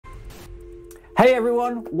Hey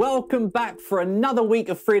everyone, welcome back for another week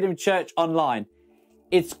of Freedom Church Online.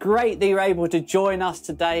 It's great that you're able to join us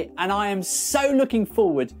today, and I am so looking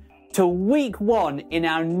forward to week 1 in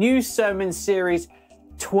our new sermon series,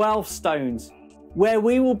 12 Stones, where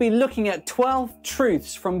we will be looking at 12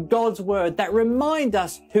 truths from God's Word that remind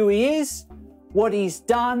us who He is, what He's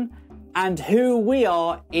done, and who we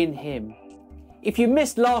are in Him. If you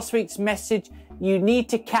missed last week's message, you need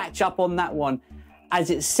to catch up on that one, as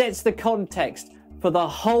it sets the context for the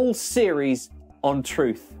whole series on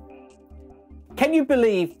truth. Can you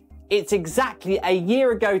believe it's exactly a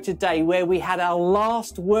year ago today where we had our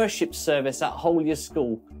last worship service at Holier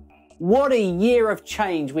School? What a year of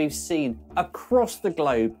change we've seen across the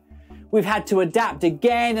globe. We've had to adapt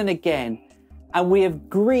again and again, and we have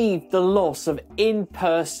grieved the loss of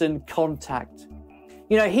in-person contact.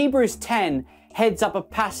 You know, Hebrews 10 heads up a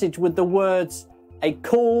passage with the words, a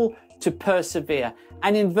call to persevere.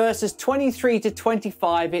 And in verses 23 to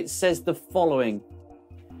 25, it says the following: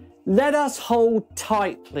 let us hold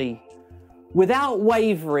tightly, without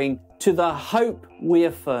wavering, to the hope we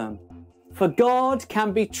affirm. For God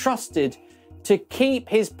can be trusted to keep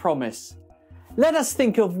His promise. Let us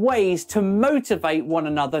think of ways to motivate one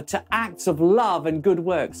another to acts of love and good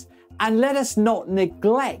works. And let us not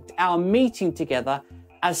neglect our meeting together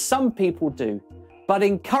as some people do, but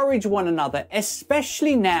encourage one another,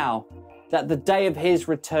 especially now that the day of His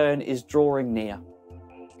return is drawing near.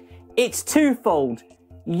 It's twofold.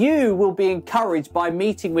 You will be encouraged by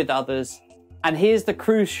meeting with others. And here's the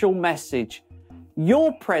crucial message.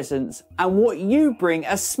 Your presence and what you bring,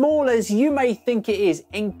 as small as you may think it is,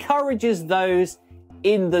 encourages those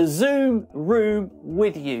in the Zoom room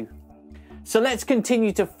with you. So let's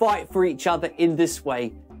continue to fight for each other in this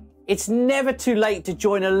way. It's never too late to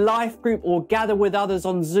join a life group or gather with others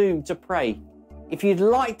on Zoom to pray. If you'd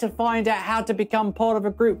like to find out how to become part of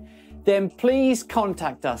a group, then please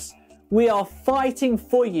contact us. We are fighting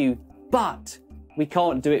for you, but we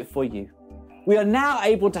can't do it for you. We are now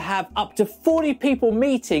able to have up to 40 people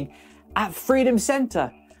meeting at Freedom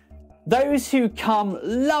Centre. Those who come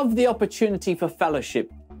love the opportunity for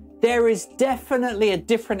fellowship. There is definitely a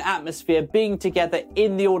different atmosphere being together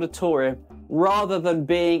in the auditorium rather than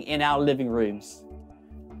being in our living rooms.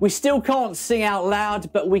 We still can't sing out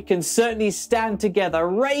loud, but we can certainly stand together,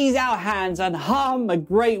 raise our hands and hum a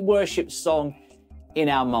great worship song in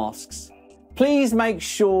our masks. Please make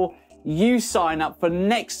sure you sign up for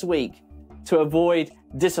next week to avoid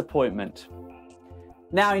disappointment.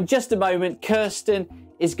 Now, in just a moment, Kirsten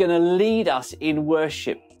is going to lead us in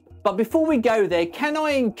worship. But before we go there, can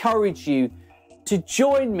I encourage you to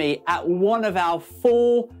join me at one of our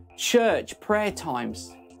 4 church prayer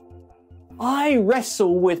times? I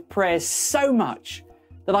wrestle with prayer so much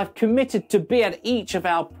that I've committed to be at each of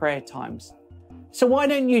our prayer times. So why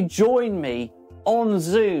don't you join me on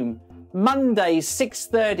Zoom, Mondays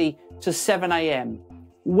 6:30 to 7 a.m,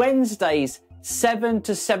 Wednesdays 7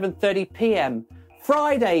 to 7:30 p.m,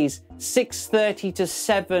 Fridays 6:30 to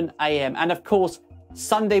 7 a.m, and of course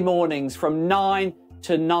Sunday mornings from 9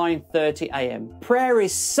 to 9:30 a.m. Prayer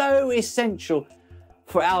is so essential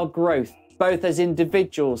for our growth, both as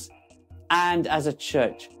individuals and as a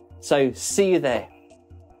church. So see you there.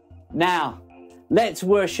 Now, let's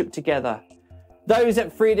worship together. Those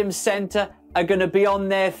at Freedom Centre are going to be on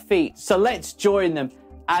their feet, so let's join them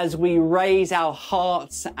as we raise our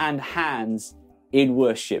hearts and hands in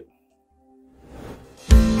worship.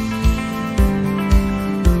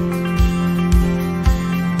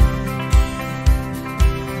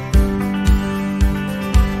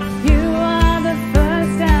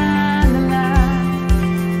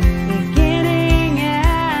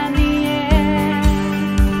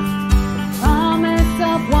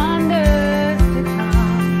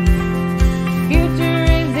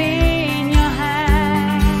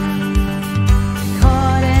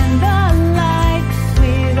 Caught in the light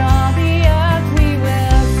with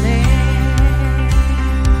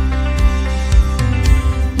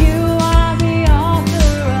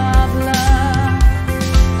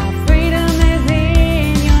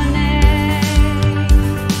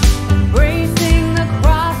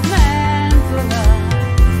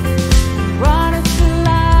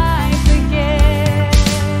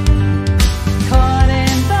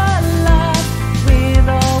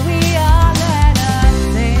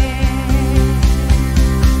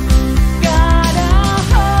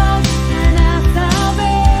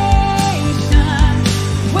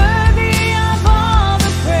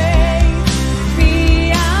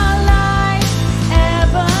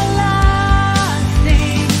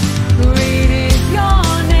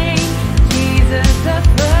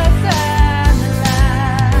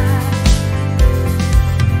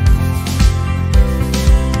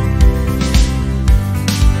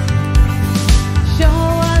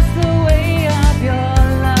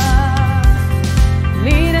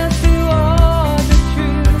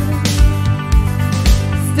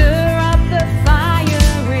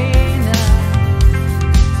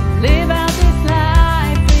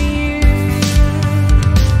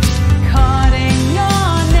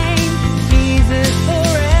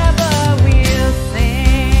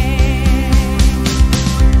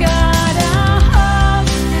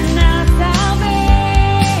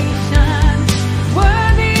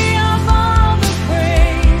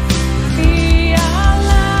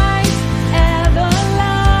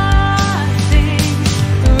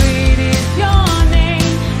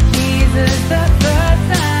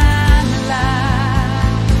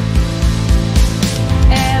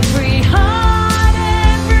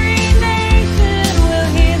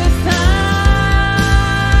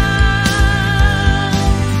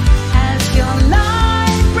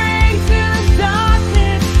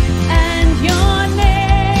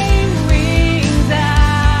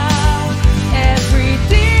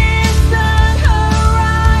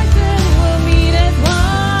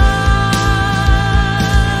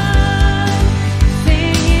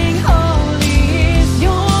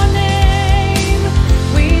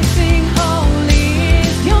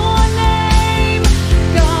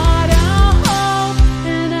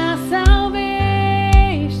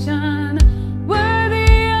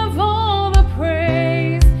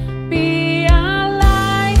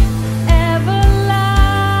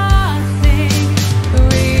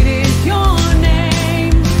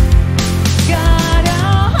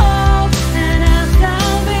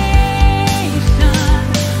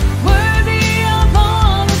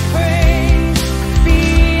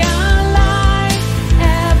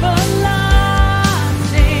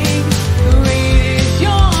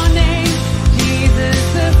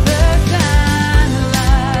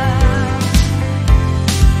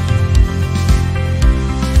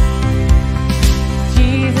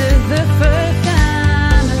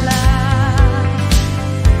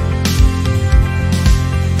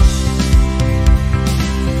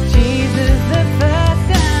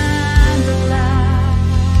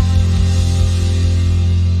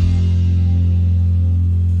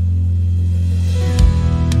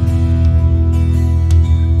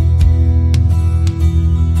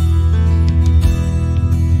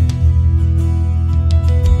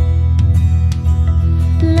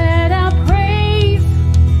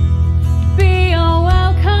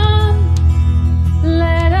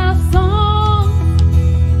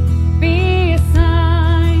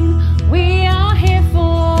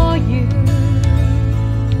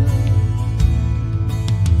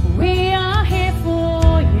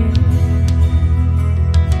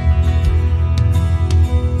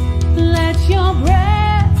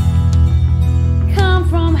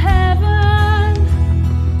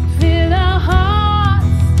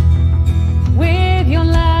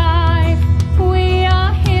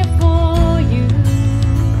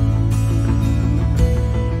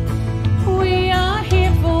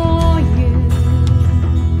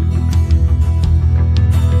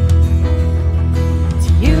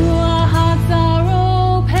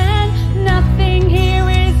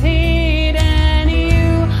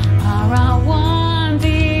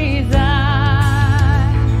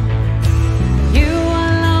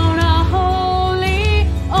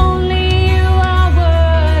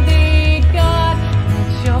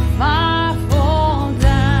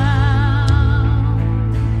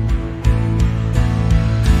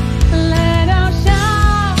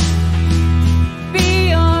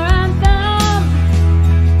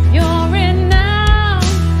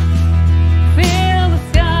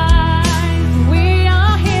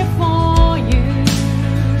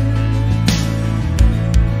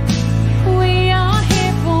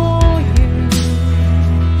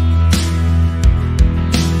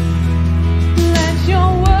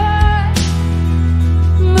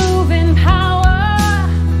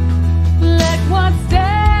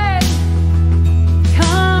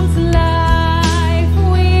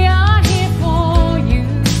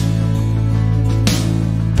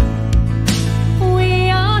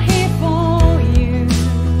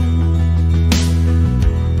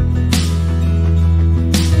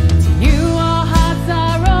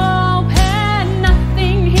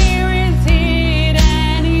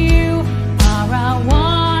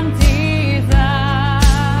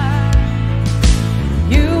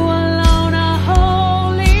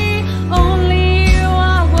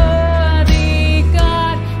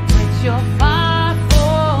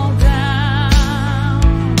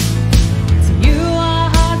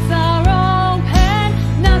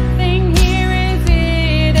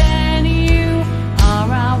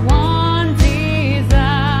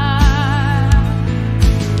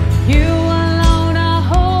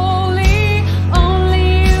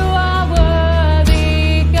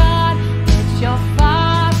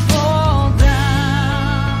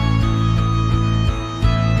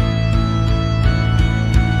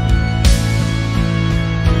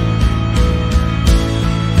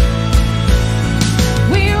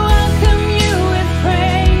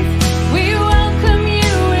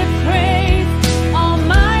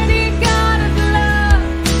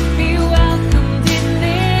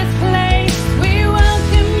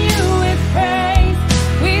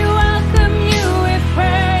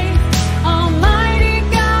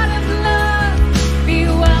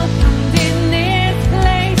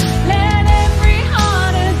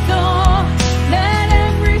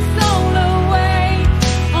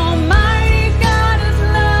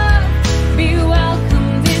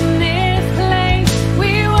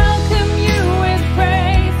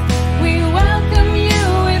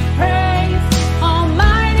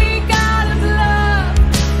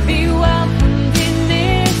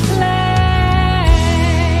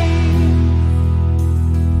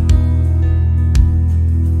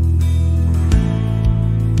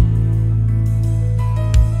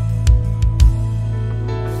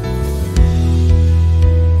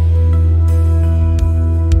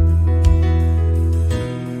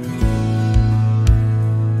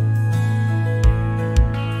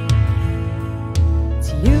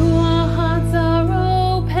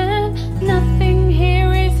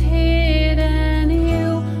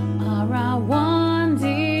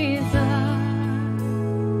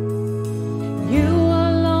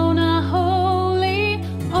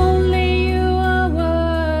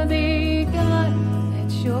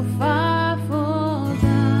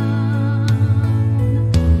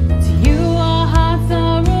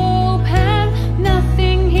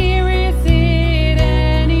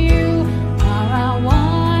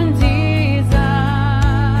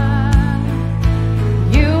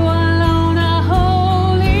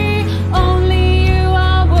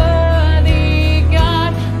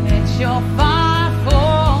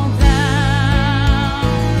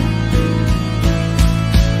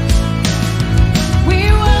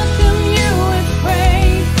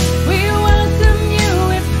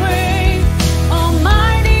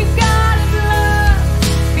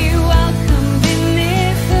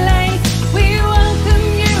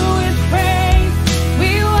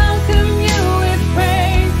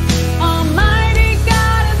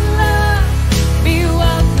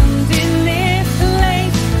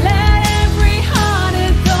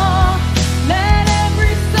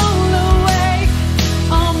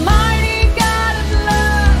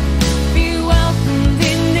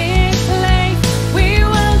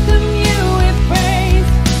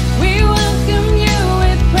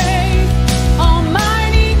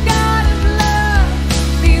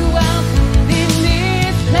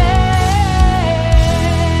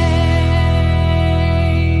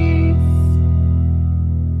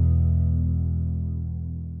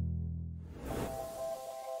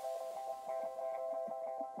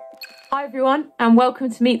Hi everyone, and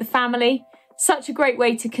welcome to Meet the Family. Such a great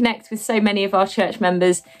way to connect with so many of our church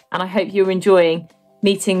members, and I hope you're enjoying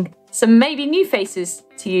meeting some maybe new faces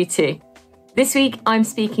to you too. This week I'm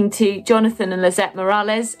speaking to Jonathan and Lizette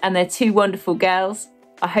Morales, and they're two wonderful girls.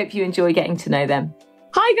 I hope you enjoy getting to know them.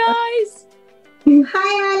 Hi guys!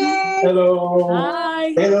 Hi, Alex. Hello. Hi!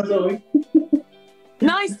 Hello, Zoe.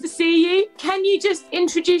 Nice to see you. Can you just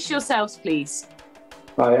introduce yourselves, please?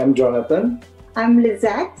 Hi, I'm Jonathan. I'm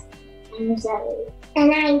Lizette. I'm Zoe.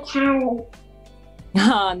 And I'm Karen.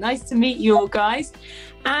 Ah, nice to meet you all, guys.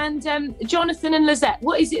 And Jonathan and Lizette,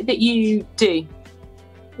 what is it that you do?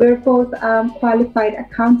 We're both qualified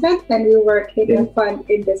accountants and we work in the fund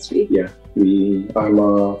industry. Yeah, I'm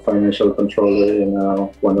a financial controller in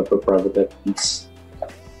one of the private entities.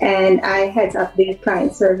 And I head up the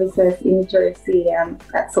client services in Jersey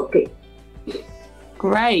at Soke.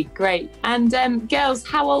 Great, great. And girls,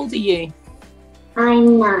 how old are you?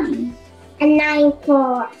 I'm 9. And I'm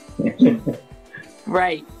 4.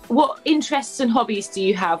 Great. What interests and hobbies do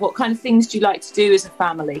you have? What kind of things do you like to do as a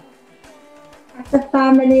family? As a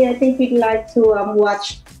family, I think we'd like to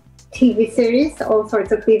watch TV series, all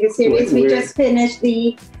sorts of TV series. We just finished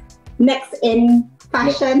the Next in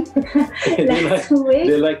Fashion last week.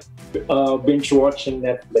 They like binge watching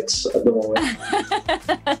Netflix at the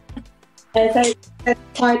moment. As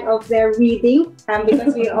part of their reading,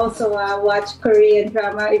 because we also watch Korean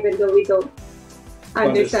drama, even though we don't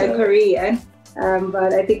understand Korean.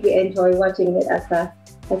 But I think we enjoy watching it as a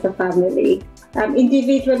family.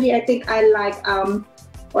 Individually, I think I like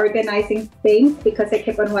organizing things because I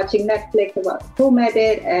keep on watching Netflix about Home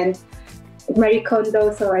Edit and Marie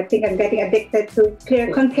Kondo. So I think I'm getting addicted to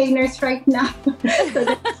clear containers right now.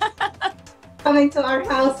 So coming to our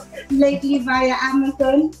house lately via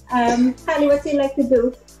Amazon. Sally, what do you like to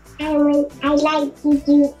do? I like to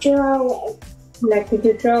do drawing. You like to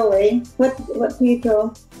do drawing? What do you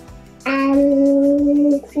draw?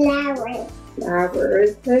 Flowers.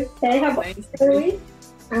 Flowers. Okay, how about you?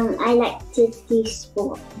 I like to do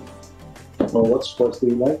sports. Well, what sports do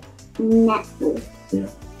you like? Netball. Yeah.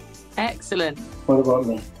 Excellent. What about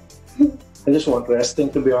me? I just want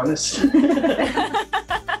resting, to be honest.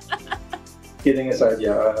 Kidding aside,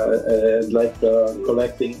 yeah, I like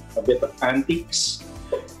collecting a bit of antiques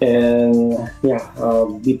and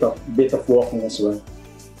a bit of walking as well.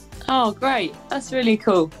 Oh, great. That's really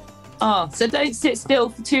cool. Oh, so don't sit still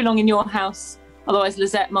for too long in your house. Otherwise,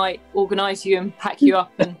 Lizette might organise you and pack you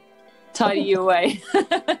up and tidy you away.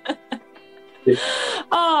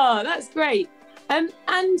 Oh, that's great. And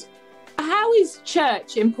how is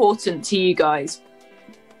church important to you guys?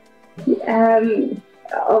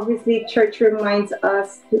 Obviously, church reminds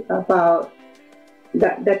us about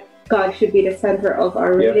that God should be the center of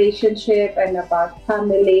our relationship and about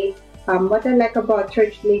family. What I like about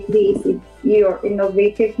church lately is your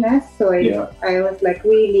innovativeness. So I was like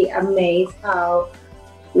really amazed how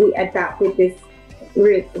we adapt with this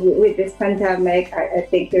pandemic. I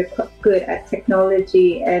think you're good at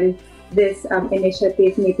technology, and this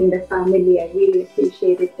initiative, Meeting the Family, I really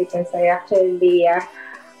appreciate it because I actually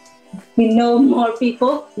we know more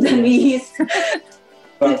people than we used to.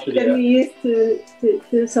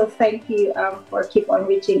 So thank you for keep on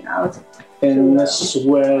reaching out. And as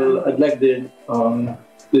well, I'd like the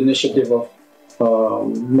initiative of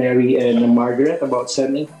Mary and Margaret about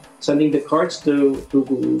sending the cards to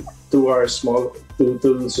our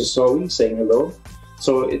to Zoe, saying hello.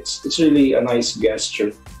 So it's really a nice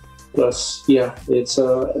gesture. Plus, it's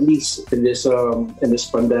at least in this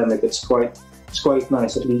pandemic, it's quite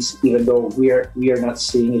nice. At least, even though we are not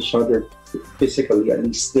seeing each other physically, at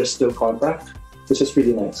least there's still contact. This is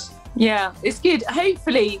really nice. Yeah, it's good.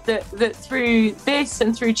 Hopefully that through this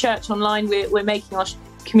and through Church Online, we're making our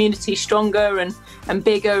community stronger and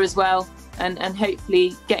bigger as well, and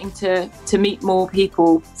hopefully getting to meet more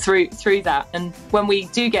people through that. And when we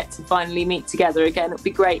do get to finally meet together again, it'll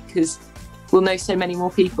be great because we'll know so many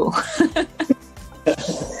more people.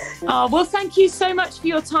 Oh, well, thank you so much for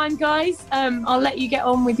your time, guys. I'll let you get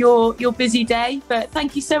on with your busy day, but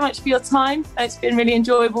thank you so much for your time. It's been really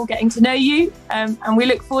enjoyable getting to know you, and we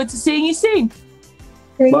look forward to seeing you soon.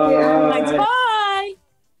 Thank Bye. you. Thanks, bye.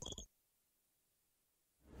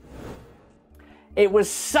 It was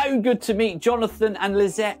so good to meet Jonathan and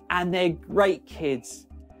Lizette and their great kids.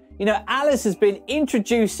 You know, Alice has been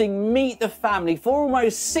introducing Meet the Family for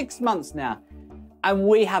almost 6 months now, and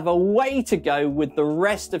we have a way to go with the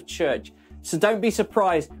rest of church. So don't be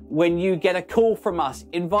surprised when you get a call from us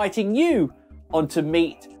inviting you on to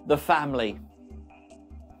Meet the Family.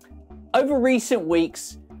 Over recent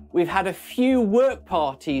weeks, we've had a few work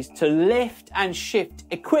parties to lift and shift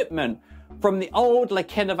equipment from the old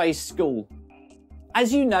Lekeneve school.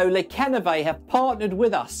 As you know, Lekeneve have partnered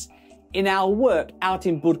with us in our work out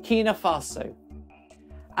in Burkina Faso.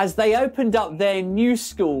 As they opened up their new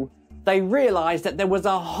school, they realized that there was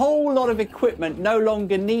a whole lot of equipment no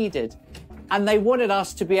longer needed, and they wanted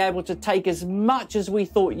us to be able to take as much as we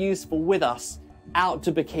thought useful with us out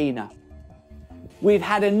to Burkina. We've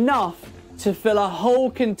had enough to fill a whole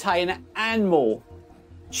container and more.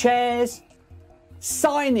 Chairs,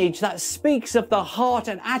 signage that speaks of the heart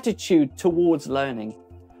and attitude towards learning,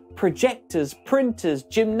 projectors, printers,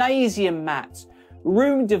 gymnasium mats,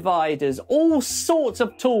 room dividers, all sorts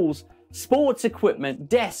of tools, sports equipment,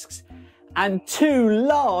 desks, and 2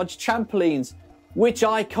 large trampolines, which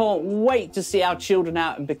I can't wait to see our children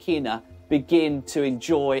out in Burkina begin to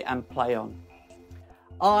enjoy and play on.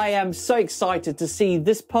 I am so excited to see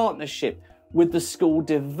this partnership with the school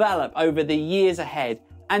develop over the years ahead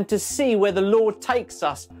and to see where the Lord takes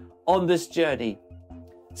us on this journey.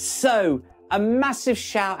 So, a massive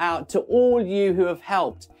shout out to all you who have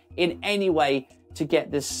helped in any way to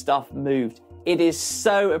get this stuff moved. It is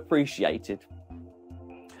so appreciated.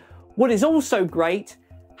 What is also great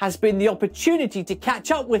has been the opportunity to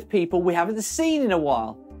catch up with people we haven't seen in a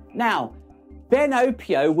while. Now, Ben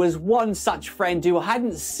Opio was one such friend who I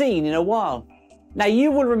hadn't seen in a while. Now,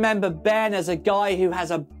 you will remember Ben as a guy who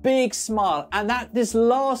has a big smile, and at this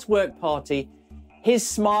last work party, his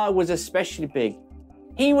smile was especially big.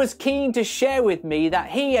 He was keen to share with me that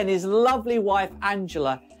he and his lovely wife,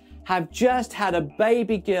 Angela, have just had a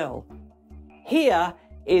baby girl. Here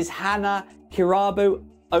is Hannah Kirabu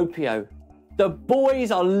Opio. The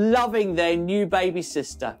boys are loving their new baby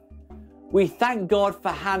sister. We thank God for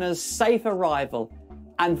Hannah's safe arrival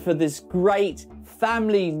and for this great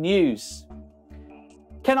family news.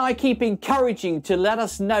 Can I keep encouraging to let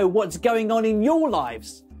us know what's going on in your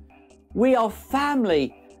lives? We are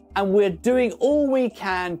family and we're doing all we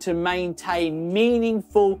can to maintain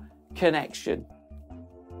meaningful connection.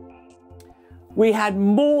 We had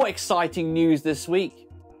more exciting news this week.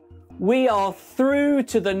 We are through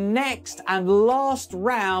to the next and last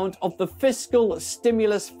round of the Fiscal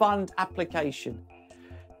Stimulus Fund application.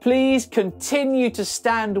 Please continue to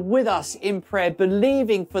stand with us in prayer,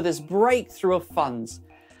 believing for this breakthrough of funds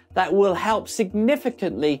that will help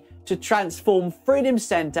significantly to transform Freedom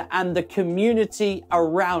Centre and the community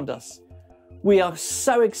around us. We are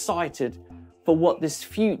so excited for what this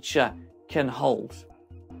future can hold.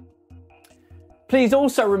 Please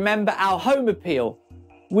also remember our home appeal.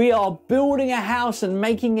 We are building a house and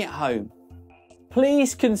making it home.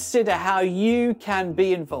 Please consider how you can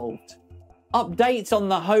be involved. Updates on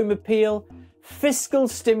the home appeal, fiscal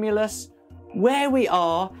stimulus, where we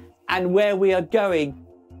are and where we are going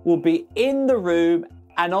will be in the room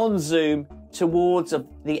and on Zoom towards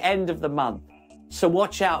the end of the month. So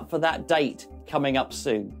watch out for that date coming up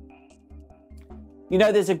soon. You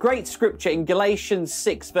know, there's a great scripture in Galatians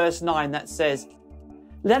 6 verse 9 that says,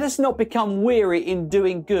 "Let us not become weary in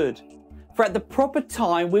doing good, for at the proper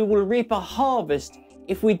time we will reap a harvest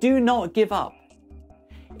if we do not give up."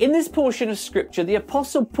 In this portion of scripture, the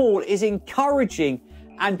Apostle Paul is encouraging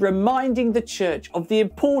and reminding the church of the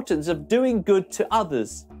importance of doing good to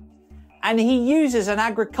others. And he uses an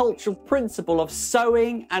agricultural principle of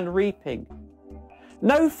sowing and reaping.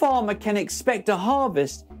 No farmer can expect a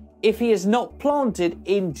harvest if he is not planted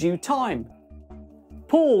in due time.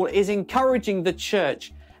 Paul is encouraging the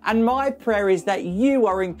church, and my prayer is that you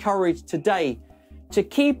are encouraged today to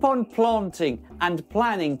keep on planting and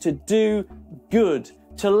planning to do good,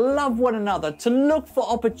 to love one another, to look for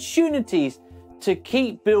opportunities to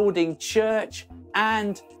keep building church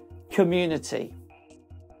and community.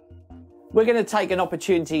 We're going to take an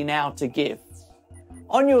opportunity now to give.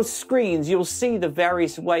 On your screens, you'll see the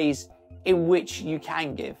various ways in which you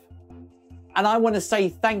can give. And I want to say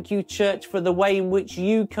thank you, church, for the way in which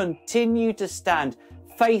you continue to stand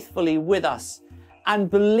faithfully with us and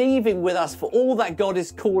believing with us for all that God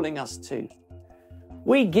is calling us to.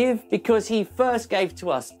 We give because he first gave to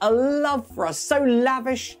us a love for us so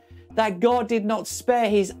lavish that God did not spare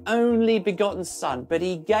his only begotten son, but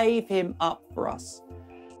he gave him up for us,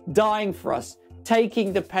 dying for us,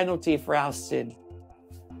 taking the penalty for our sin.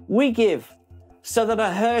 We give so that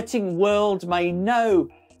a hurting world may know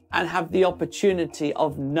and have the opportunity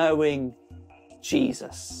of knowing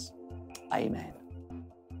Jesus. Amen.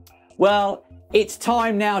 Well, it's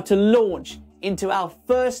time now to launch into our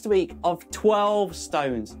first week of 12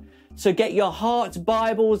 Stones. So get your hearts,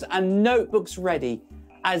 Bibles and notebooks ready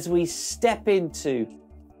as we step into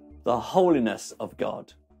the holiness of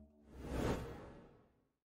God.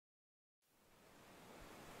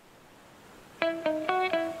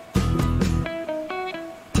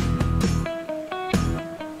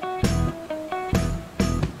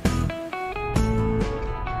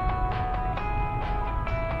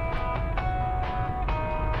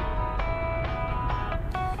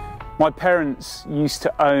 My parents used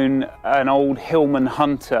to own an old Hillman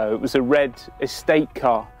Hunter. It was a red estate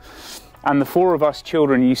car. And the four of us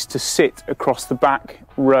children used to sit across the back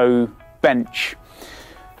row bench.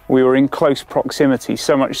 We were in close proximity,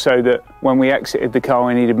 so much so that when we exited the car,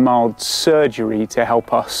 we needed mild surgery to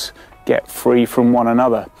help us get free from one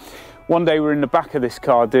another. One day we were in the back of this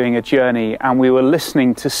car doing a journey, and we were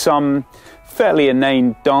listening to some fairly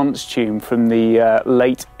inane dance tune from the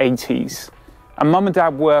late 80s. And Mum and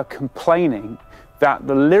Dad were complaining that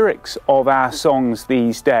the lyrics of our songs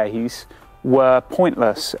these days were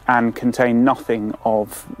pointless and contained nothing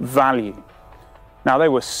of value. Now, they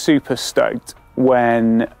were super stoked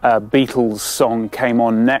when a Beatles song came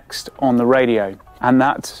on next on the radio. And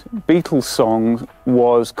that Beatles song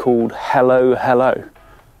was called Hello, Hello.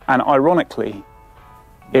 And ironically,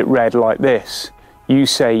 it read like this. You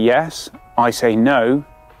say yes, I say no.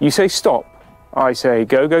 You say stop, I say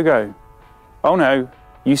go, go, go. Oh no,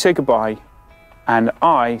 you say goodbye, and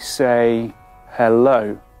I say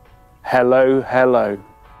hello, hello, hello.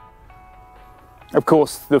 Of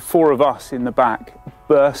course, the four of us in the back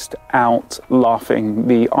burst out laughing.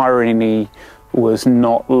 The irony was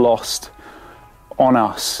not lost on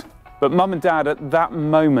us. But Mum and Dad at that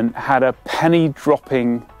moment had a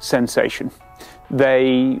penny-dropping sensation.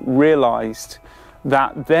 They realised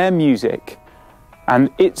that their music and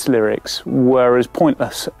its lyrics were as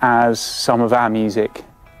pointless as some of our music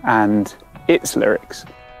and its lyrics.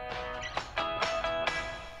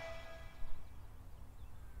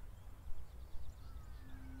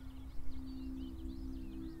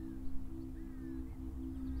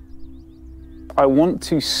 I want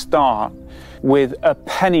to start with a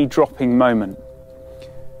penny-dropping moment.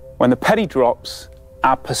 When the penny drops,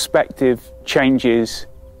 our perspective changes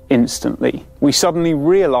instantly. We suddenly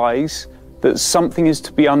realise that something is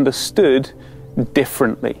to be understood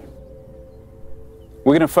differently.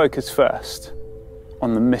 We're going to focus first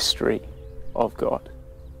on the mystery of God.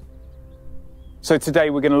 So today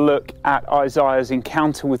we're going to look at Isaiah's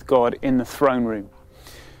encounter with God in the throne room.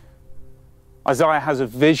 Isaiah has a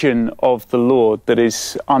vision of the Lord that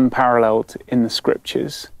is unparalleled in the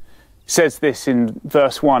scriptures. It says this in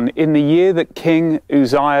verse 1, "In the year that King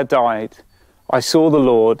Uzziah died, I saw the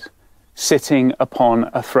Lord sitting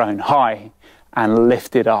upon a throne, high and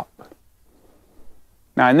lifted up."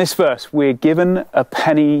 Now in this verse, we're given a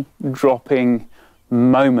penny-dropping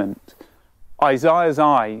moment. Isaiah's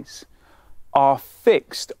eyes are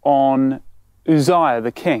fixed on Uzziah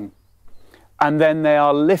the king, and then they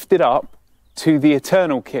are lifted up to the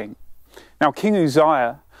eternal king. Now King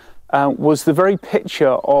Uzziah was the very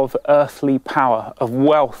picture of earthly power, of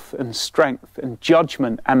wealth and strength and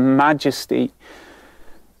judgment and majesty.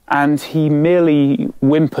 And he merely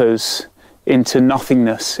whimpers into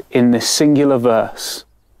nothingness in this singular verse.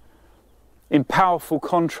 In powerful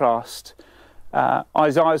contrast,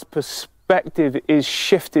 Isaiah's perspective is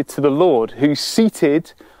shifted to the Lord, who's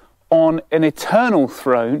seated on an eternal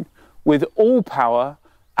throne with all power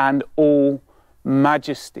and all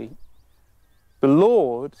majesty. The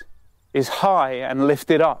Lord is high and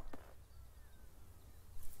lifted up.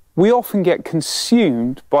 We often get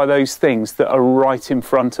consumed by those things that are right in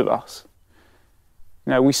front of us.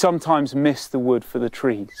 You know, we sometimes miss the wood for the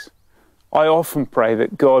trees. I often pray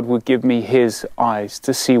that God would give me his eyes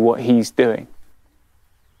to see what he's doing.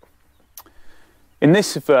 In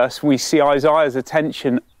this verse, we see Isaiah's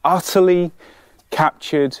attention utterly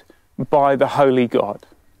captured by the holy God.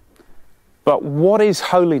 But what is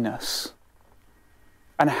holiness,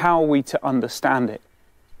 and how are we to understand it?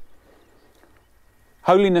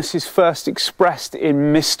 Holiness is first expressed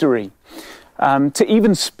in mystery. To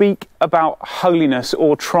even speak about holiness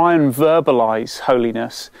or try and verbalize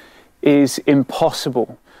holiness is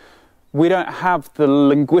impossible. We don't have the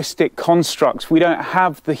linguistic constructs, we don't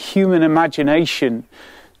have the human imagination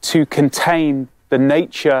to contain the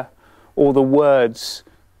nature or the words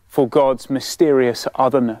for God's mysterious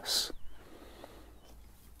otherness.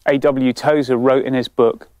 A.W. Tozer wrote in his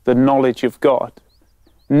book, The Knowledge of God,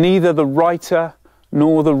 "Neither the writer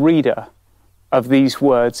nor the reader of these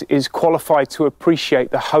words is qualified to appreciate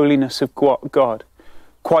the holiness of God.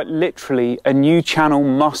 Quite literally, a new channel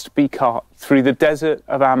must be cut through the desert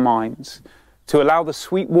of our minds to allow the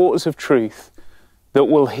sweet waters of truth that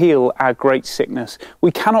will heal our great sickness.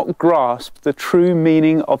 We cannot grasp the true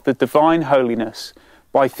meaning of the divine holiness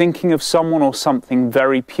by thinking of someone or something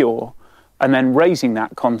very pure and then raising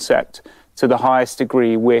that concept to the highest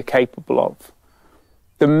degree we're capable of."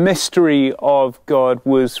 The mystery of God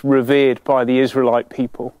was revered by the Israelite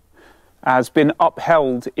people, has been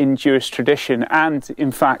upheld in Jewish tradition and,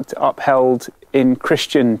 in fact, upheld in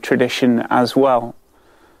Christian tradition as well.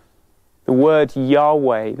 The word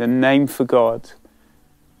Yahweh, the name for God,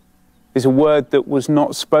 is a word that was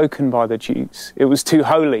not spoken by the Jews. It was too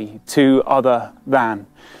holy, too other than.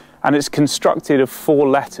 And it's constructed of 4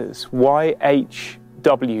 letters, YHWH,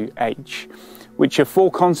 which are 4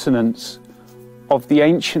 consonants of the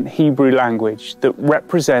ancient Hebrew language that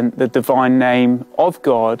represent the divine name of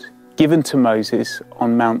God given to Moses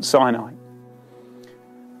on Mount Sinai.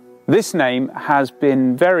 This name has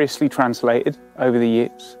been variously translated over the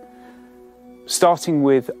years, starting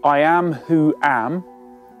with I am who am,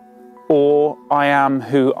 or I am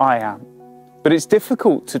who I am. But it's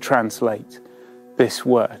difficult to translate this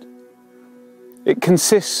word. It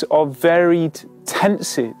consists of varied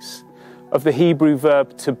tenses of the Hebrew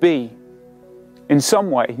verb to be. In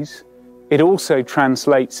some ways, it also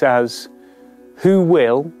translates as who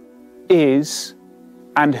will, is,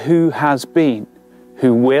 and who has been.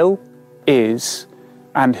 Who will, is,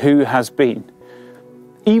 and who has been.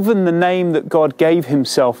 Even the name that God gave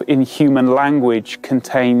himself in human language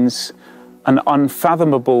contains an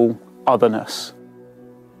unfathomable otherness.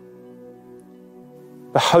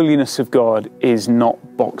 The holiness of God is not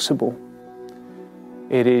boxable.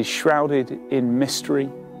 It is shrouded in mystery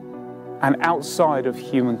and outside of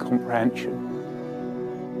human comprehension.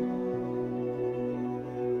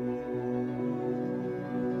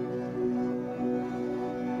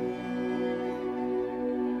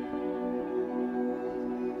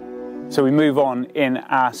 So we move on in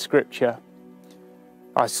our scripture.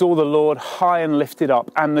 I saw the Lord high and lifted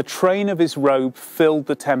up, and the train of his robe filled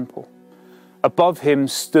the temple. Above him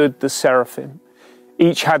stood the seraphim.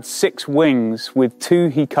 Each had 6 wings. With 2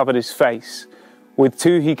 he covered his face, with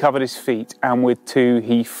 2 he covered his feet, and with 2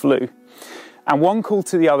 he flew. And one called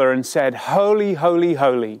to the other and said, Holy, holy,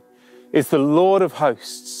 holy is the Lord of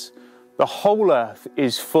hosts. The whole earth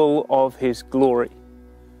is full of his glory.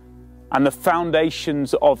 And the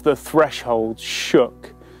foundations of the threshold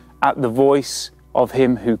shook at the voice of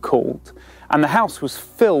him who called, and the house was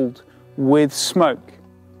filled with smoke.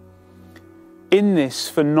 In this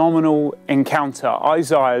phenomenal encounter,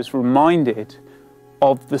 Isaiah is reminded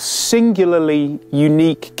of the singularly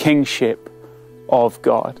unique kingship of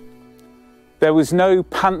God. There was no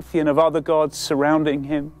pantheon of other gods surrounding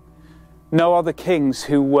him, no other kings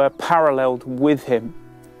who were paralleled with him.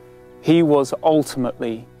 He was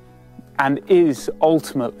ultimately and is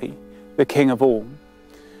ultimately the King of all.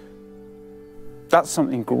 That's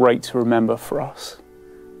something great to remember for us.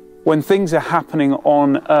 When things are happening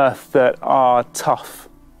on earth that are tough,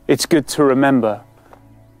 it's good to remember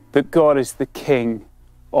that God is the King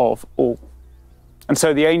of all. And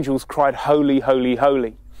so the angels cried, Holy, holy,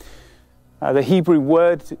 holy. The Hebrew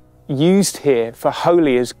word used here for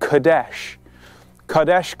holy is Kodesh.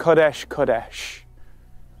 Kodesh, Kodesh, Kodesh.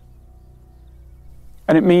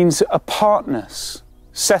 And it means apartness,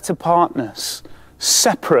 set apartness,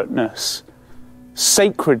 separateness,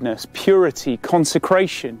 sacredness, purity,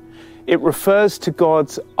 consecration. It refers to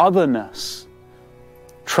God's otherness,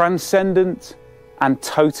 transcendent and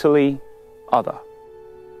totally other.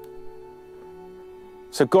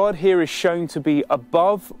 So God here is shown to be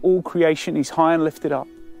above all creation. He's high and lifted up.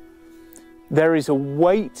 There is a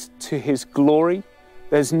weight to his glory.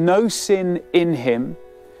 There's no sin in him.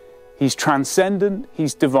 He's transcendent,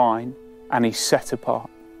 he's divine, and he's set apart.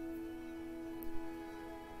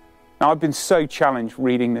 Now, I've been so challenged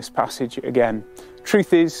reading this passage again.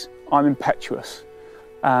 Truth is, I'm impetuous.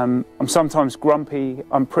 I'm sometimes grumpy,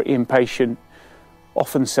 I'm pretty impatient,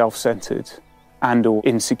 often self-centered and or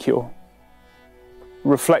insecure.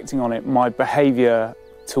 Reflecting on it, my behavior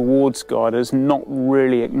towards God has not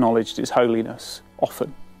really acknowledged his holiness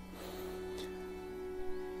often.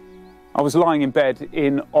 I was lying in bed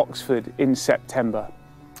in Oxford in September,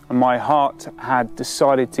 and my heart had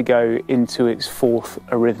decided to go into its 4th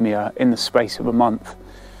arrhythmia in the space of a month.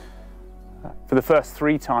 For the first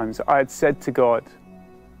 3 times, I had said to God,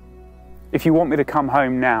 if you want me to come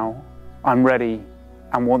home now, I'm ready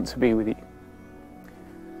and want to be with you.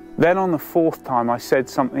 Then on the 4th time, I said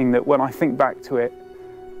something that when I think back to it,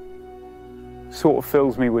 sort of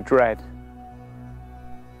fills me with dread.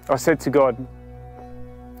 I said to God,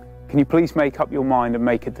 can you please make up your mind and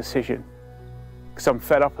make a decision? Because I'm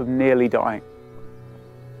fed up of nearly dying.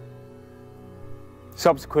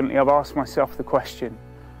 Subsequently, I've asked myself the question,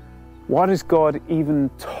 why does God even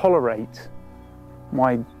tolerate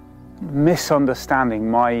my misunderstanding,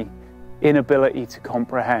 my inability to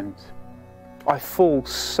comprehend? I fall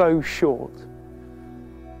so short.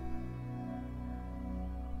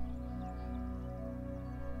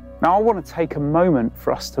 Now I want to take a moment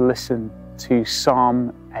for us to listen to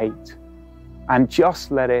Psalm 8 and just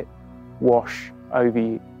let it wash over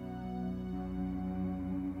you.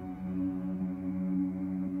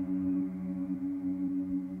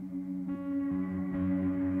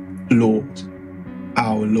 Lord,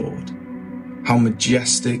 our Lord, how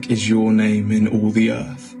majestic is your name in all the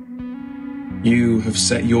earth. You have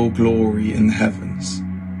set your glory in the heavens.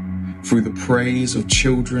 Through the praise of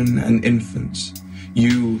children and infants,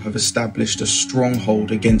 you have established a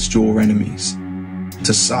stronghold against your enemies,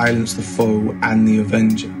 to silence the foe and the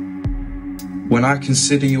avenger. When I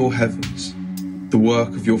consider your heavens, the work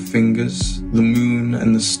of your fingers, the moon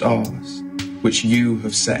and the stars, which you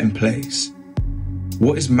have set in place,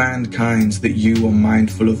 what is mankind that you are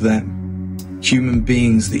mindful of them, human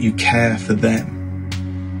beings that you care for them?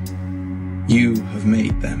 You have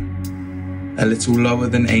made them a little lower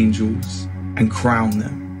than angels and crowned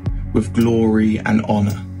them with glory and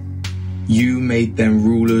honor. You made them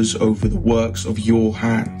rulers over the works of your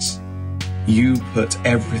hands. You put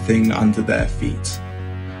everything under their feet,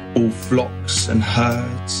 all flocks and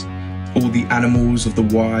herds, all the animals of the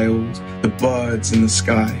wild, the birds in the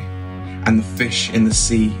sky, and the fish in the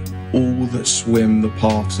sea, all that swim the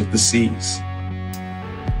paths of the seas.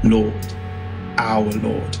 Lord, our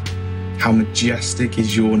Lord, how majestic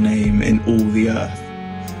is your name in all the earth.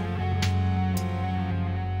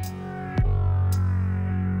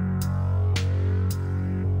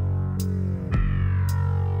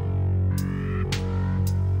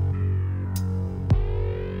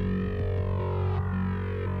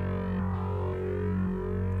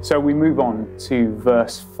 So we move on to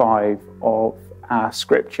verse 5 of our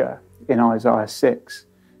scripture in Isaiah 6.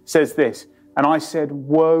 It says this, "And I said,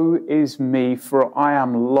 woe is me, for I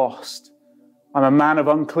am lost. I'm a man of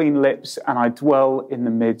unclean lips, and I dwell in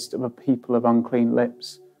the midst of a people of unclean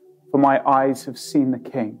lips. For my eyes have seen the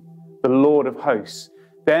King, the Lord of hosts.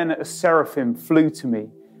 Then a seraphim flew to me,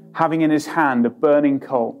 having in his hand a burning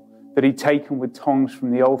coal that he'd taken with tongs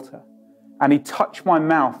from the altar. And he touched my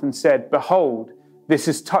mouth and said, behold, this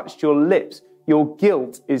has touched your lips. Your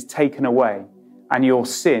guilt is taken away, and your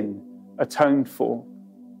sin atoned for."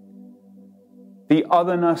 The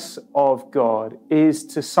otherness of God is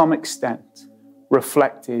to some extent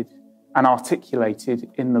reflected and articulated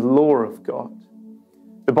in the law of God.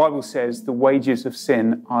 The Bible says the wages of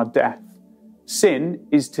sin are death. Sin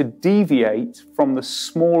is to deviate from the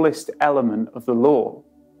smallest element of the law.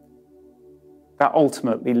 That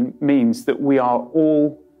ultimately means that we are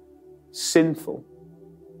all sinful.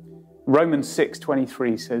 Romans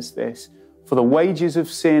 6:23 says this, "For the wages of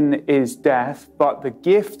sin is death, but the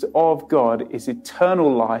gift of God is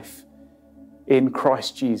eternal life in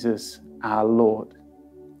Christ Jesus our Lord."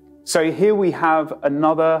 So here we have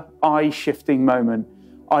another eye-shifting moment.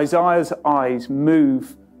 Isaiah's eyes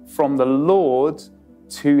move from the Lord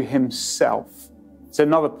to himself. It's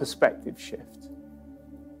another perspective shift.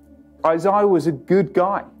 Isaiah was a good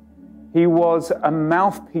guy. He was a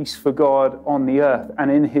mouthpiece for God on the earth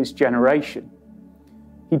and in his generation.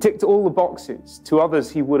 He ticked all the boxes. To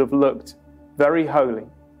others, he would have looked very holy.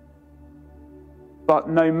 But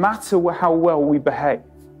no matter how well we behave,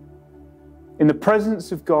 in the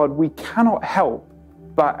presence of God, we cannot help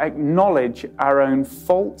but acknowledge our own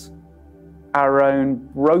fault, our own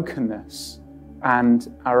brokenness,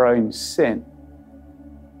 and our own sin.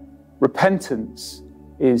 Repentance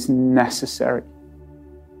is necessary.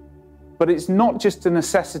 But it's not just a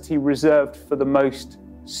necessity reserved for the most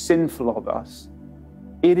sinful of us.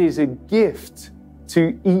 It is a gift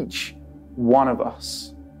to each one of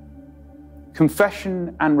us.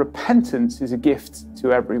 Confession and repentance is a gift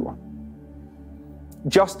to everyone.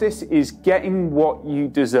 Justice is getting what you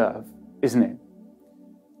deserve, isn't it?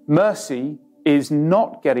 Mercy is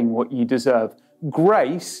not getting what you deserve.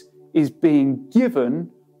 Grace is being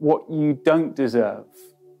given what you don't deserve.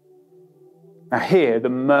 Now here, the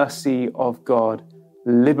mercy of God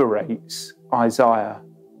liberates Isaiah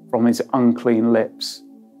from his unclean lips.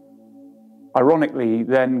 Ironically,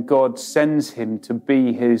 then God sends him to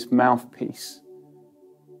be his mouthpiece.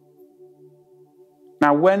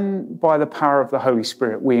 Now, when by the power of the Holy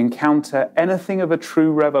Spirit we encounter anything of a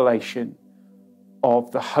true revelation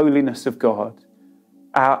of the holiness of God,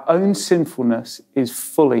 our own sinfulness is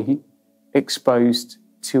fully exposed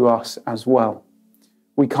to us as well.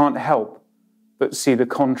 We can't help but see the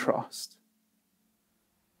contrast.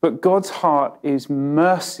 But God's heart is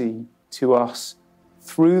mercy to us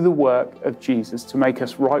through the work of Jesus to make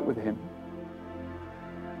us right with him.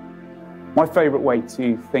 My favorite way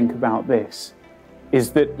to think about this is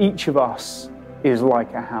that each of us is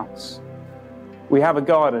like a house. We have a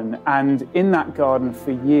garden, and in that garden for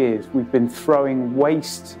years we've been throwing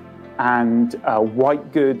waste and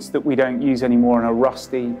white goods that we don't use anymore and are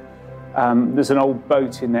rusty. There's an old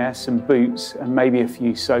boat in there, some boots, and maybe a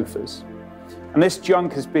few sofas. And this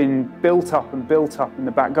junk has been built up in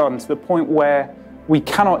the back garden to the point where we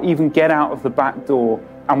cannot even get out of the back door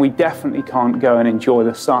and we definitely can't go and enjoy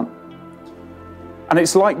the sun. And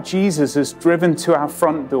it's like Jesus has driven to our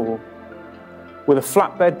front door with a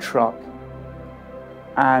flatbed truck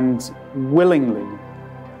and willingly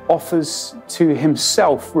offers to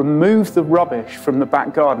himself remove the rubbish from the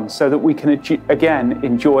back garden so that we can again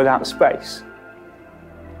enjoy that space.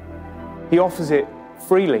 He offers it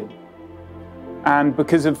freely, and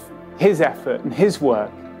because of his effort and his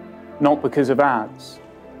work, not because of ours.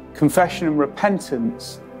 Confession and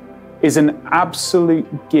repentance is an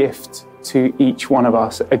absolute gift to each one of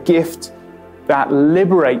us, a gift that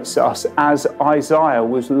liberates us as Isaiah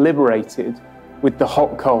was liberated with the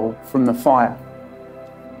hot coal from the fire.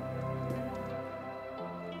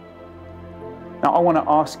 Now, I want to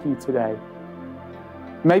ask you today,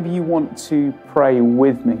 maybe you want to pray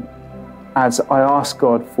with me as I ask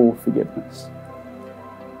God for forgiveness,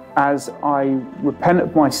 as I repent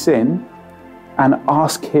of my sin and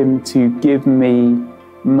ask him to give me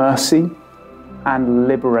mercy and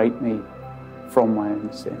liberate me from my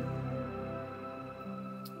own sin.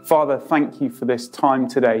 Father, thank you for this time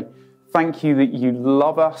today. Thank you that you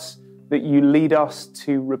love us, that you lead us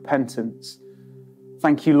to repentance.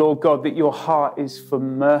 Thank you, Lord God, that your heart is for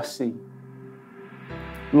mercy.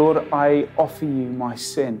 Lord, I offer you my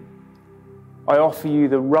sin. I offer you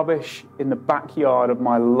the rubbish in the backyard of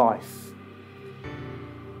my life.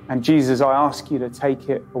 And Jesus, I ask you to take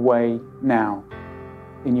it away now.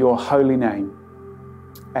 In your holy name,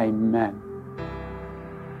 amen.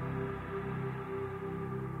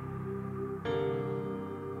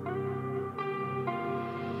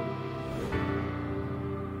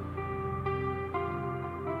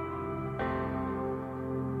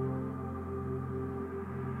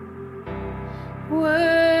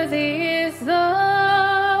 Worthy is the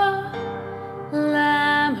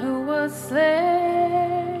Lamb who was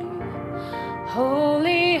slain.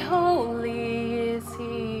 Holy, holy is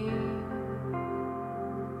he.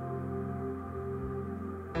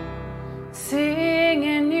 Sing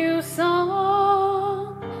a new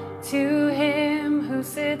song to him who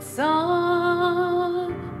sits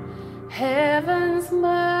on heaven's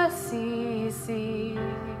mercy seat.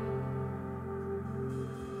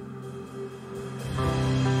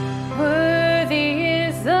 Worthy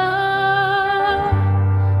is the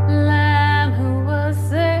Lamb who was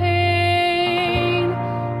slain.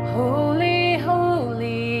 Holy,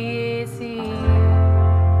 holy is he.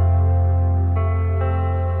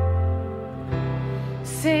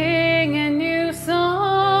 Sing a new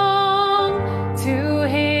song to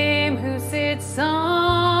him who sits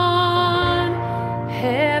on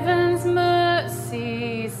heaven's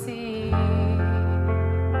mercy seat.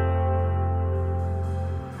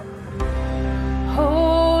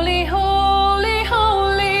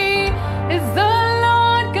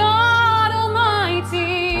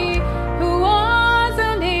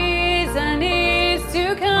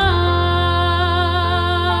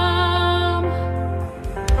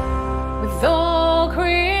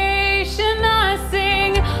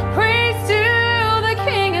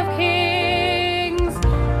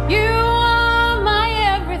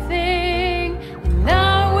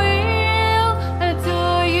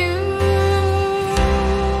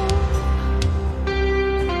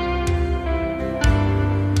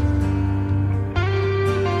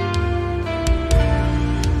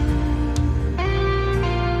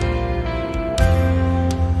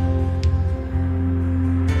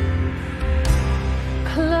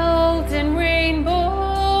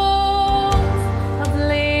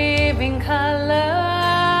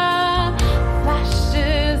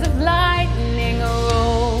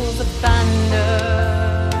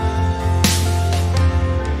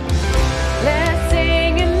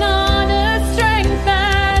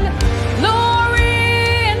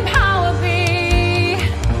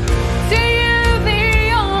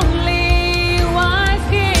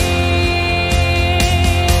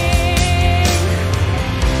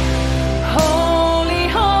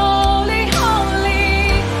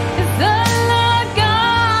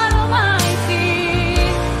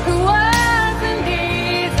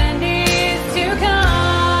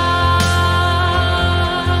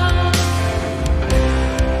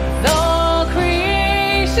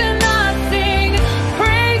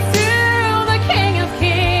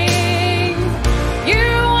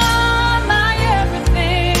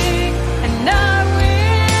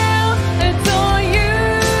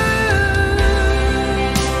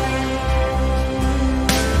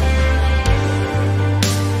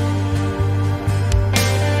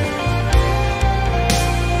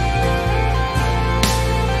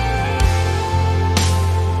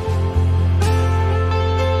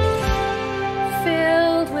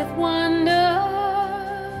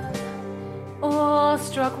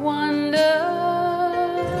 struck wonder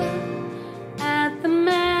at the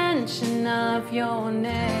mention of your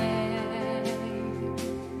name.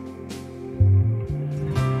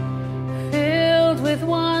 Filled with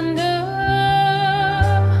wonder,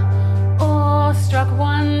 awe-struck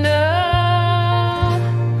wonder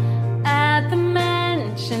at the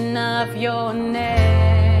mention of your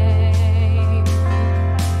name.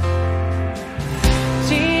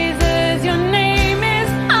 Jesus, your name is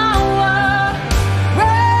power,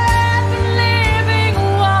 breath and living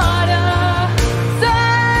water,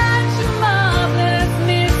 such a marvelous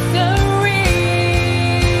mystery.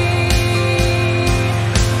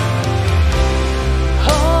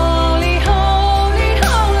 Holy, holy,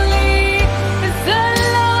 holy is the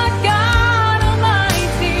Lord God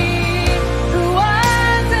Almighty, who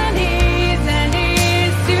was and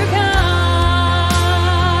is to come.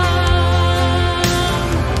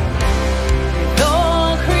 With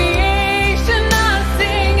all creation I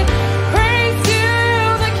sing praise to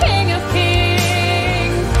the King of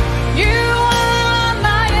Kings. You are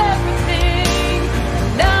my everything,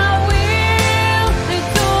 and I will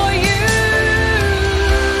adore you.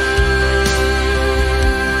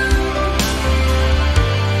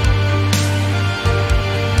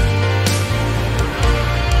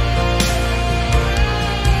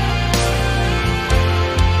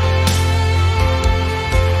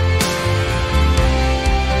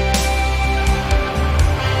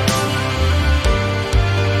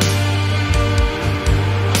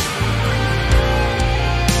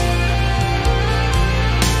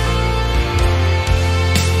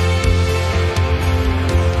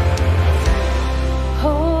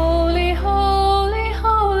 Holy, holy,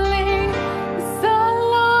 holy is the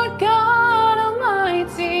Lord God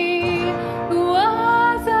Almighty, who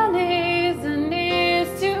was and is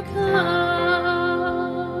to come.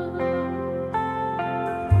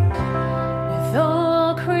 With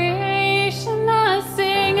all creation I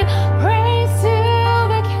sing praise to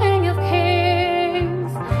the King of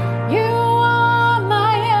Kings. You are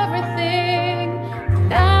my everything,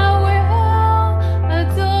 and I will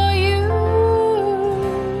adore you.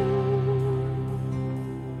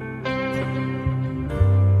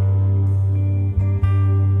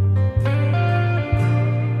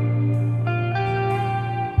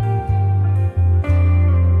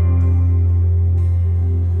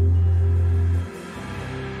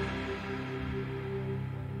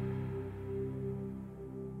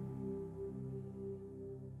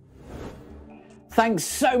 Thanks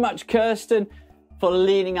so much, Kirsten, for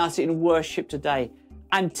leading us in worship today.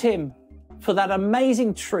 And Tim, for that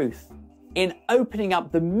amazing truth in opening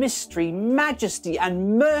up the mystery, majesty,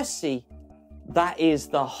 and mercy that is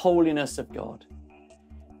the holiness of God.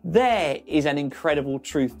 There is an incredible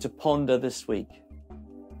truth to ponder this week.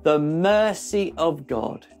 The mercy of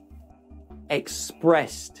God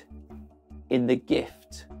expressed in the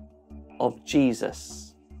gift of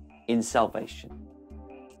Jesus in salvation.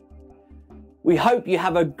 We hope you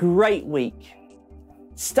have a great week.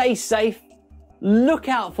 Stay safe, look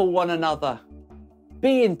out for one another,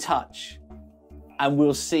 be in touch, and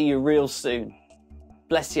we'll see you real soon.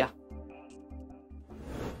 Bless you.